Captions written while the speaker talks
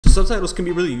subtitles can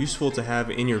be really useful to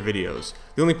have in your videos.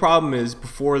 The only problem is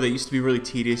before they used to be really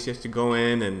tedious. You have to go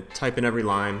in and type in every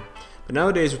line. But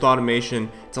nowadays with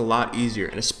automation, it's a lot easier,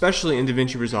 and especially in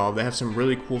DaVinci Resolve, they have some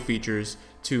really cool features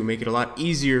to make it a lot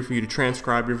easier for you to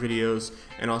transcribe your videos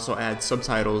and also add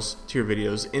subtitles to your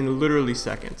videos in literally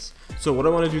seconds. So what I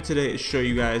want to do today is show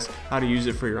you guys how to use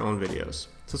it for your own videos.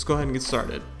 So let's go ahead and get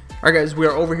started. Alright guys, we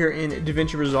are over here in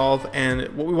DaVinci Resolve, and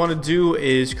what we want to do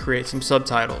is create some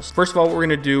subtitles. First of all, what we're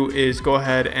going to do is go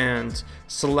ahead and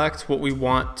select what we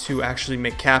want to actually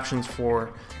make captions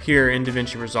for here in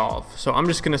DaVinci Resolve. So I'm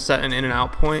just going to set an in and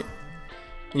out point,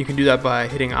 and you can do that by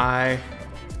hitting I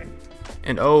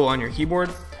and O on your keyboard.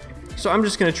 So I'm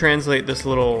just going to translate this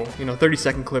little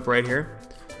 30-second clip right here.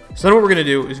 So then what we're going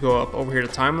to do is go up over here to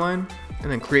timeline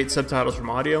and then create subtitles from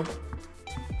audio.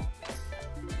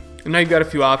 And now you've got a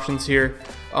few options here.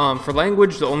 For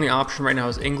language, the only option right now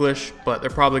is English, but they're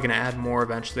probably going to add more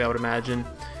eventually, I would imagine.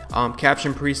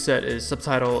 Caption preset is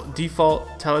subtitle default,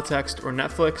 teletext, or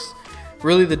Netflix.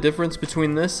 Really the difference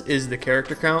between this is the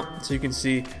character count. So you can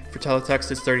see for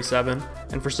teletext it's 37,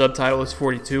 and for subtitle it's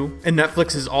 42. And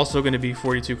Netflix is also going to be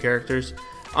 42 characters.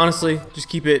 Honestly, just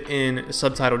keep it in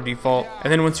subtitle default.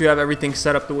 And then once you have everything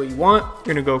set up the way you want,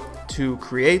 you're going to go to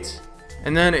create.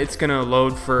 And then it's going to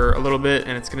load for a little bit,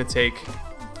 and it's going to take,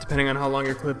 depending on how long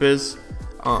your clip is,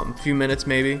 a few minutes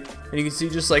maybe. And you can see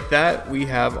just like that, we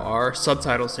have our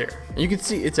subtitles here. And you can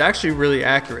see it's actually really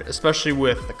accurate, especially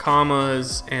with the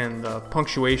commas and the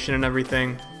punctuation and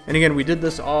everything. And again, we did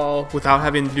this all without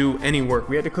having to do any work.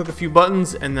 We had to click a few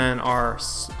buttons and then our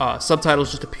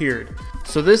subtitles just appeared.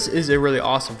 So this is a really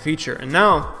awesome feature. And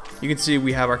now you can see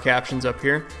we have our captions up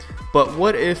here. But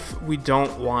what if we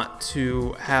don't want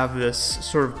to have this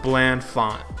sort of bland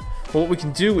font? Well, what we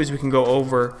can do is we can go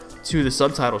over to the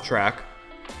subtitle track,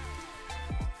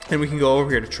 and we can go over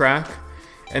here to track,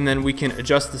 and then we can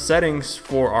adjust the settings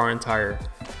for our entire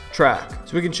track.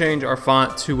 So we can change our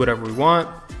font to whatever we want.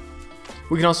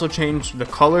 We can also change the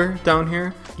color down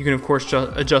here. You can of course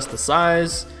adjust the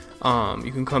size.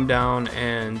 You can come down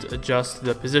and adjust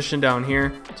the position down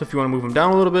here. So if you want to move them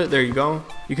down a little bit, there you go.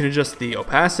 You can adjust the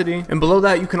opacity. And below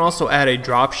that, you can also add a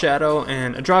drop shadow.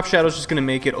 And a drop shadow is just going to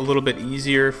make it a little bit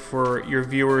easier for your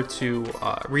viewer to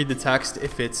read the text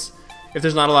if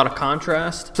there's not a lot of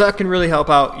contrast. So that can really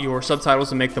help out your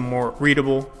subtitles and make them more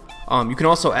readable. You can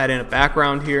also add in a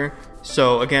background here.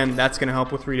 So again, that's going to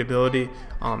help with readability.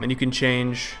 And you can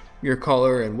change your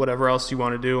color and whatever else you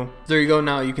want to do. There you go.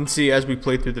 Now you can see as we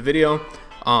play through the video,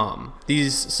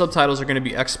 these subtitles are going to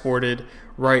be exported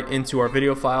right into our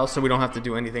video file, so we don't have to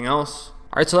do anything else.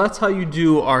 Alright, so that's how you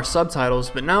do our subtitles.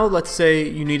 But now let's say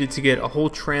you needed to get a whole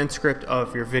transcript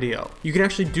of your video. You can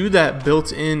actually do that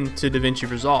built into DaVinci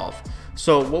Resolve.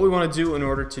 So what we want to do in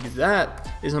order to do that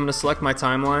is I'm going to select my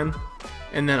timeline,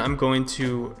 and then I'm going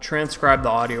to transcribe the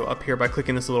audio up here by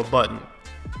clicking this little button.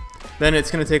 Then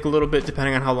it's going to take a little bit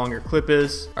depending on how long your clip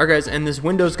is. Alright guys, and this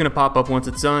window is going to pop up once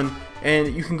it's done,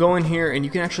 and you can go in here and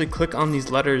you can actually click on these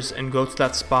letters and go to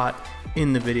that spot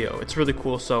in the video. It's really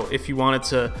cool. So if you wanted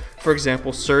to, for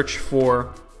example, search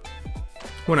for,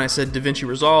 when I said DaVinci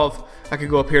Resolve, I could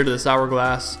go up here to this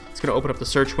hourglass. It's going to open up the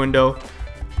search window,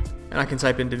 and I can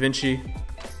type in DaVinci.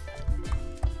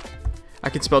 I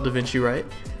can spell DaVinci right.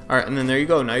 Alright, and then there you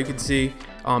go. Now you can see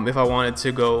if I wanted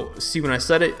to go see when I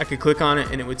said it, I could click on it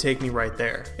and it would take me right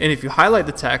there. And if you highlight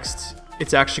the text,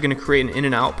 it's actually going to create an in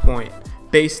and out point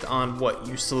based on what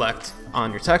you select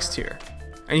on your text here.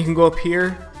 And you can go up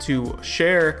here to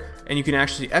share, and you can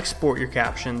actually export your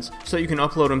captions so you can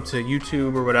upload them to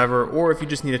YouTube or whatever, or if you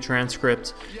just need a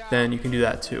transcript, then you can do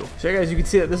that too. So yeah, guys, you can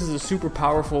see that this is a super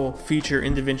powerful feature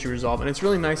in DaVinci Resolve, and it's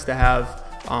really nice to have.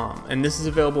 And this is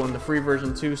available in the free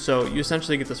version too, so you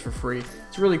essentially get this for free.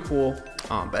 It's really cool.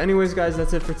 But anyways guys,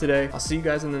 that's it for today. I'll see you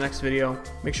guys in the next video.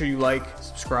 Make sure you like,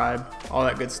 subscribe, all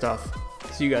that good stuff.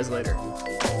 See you guys later.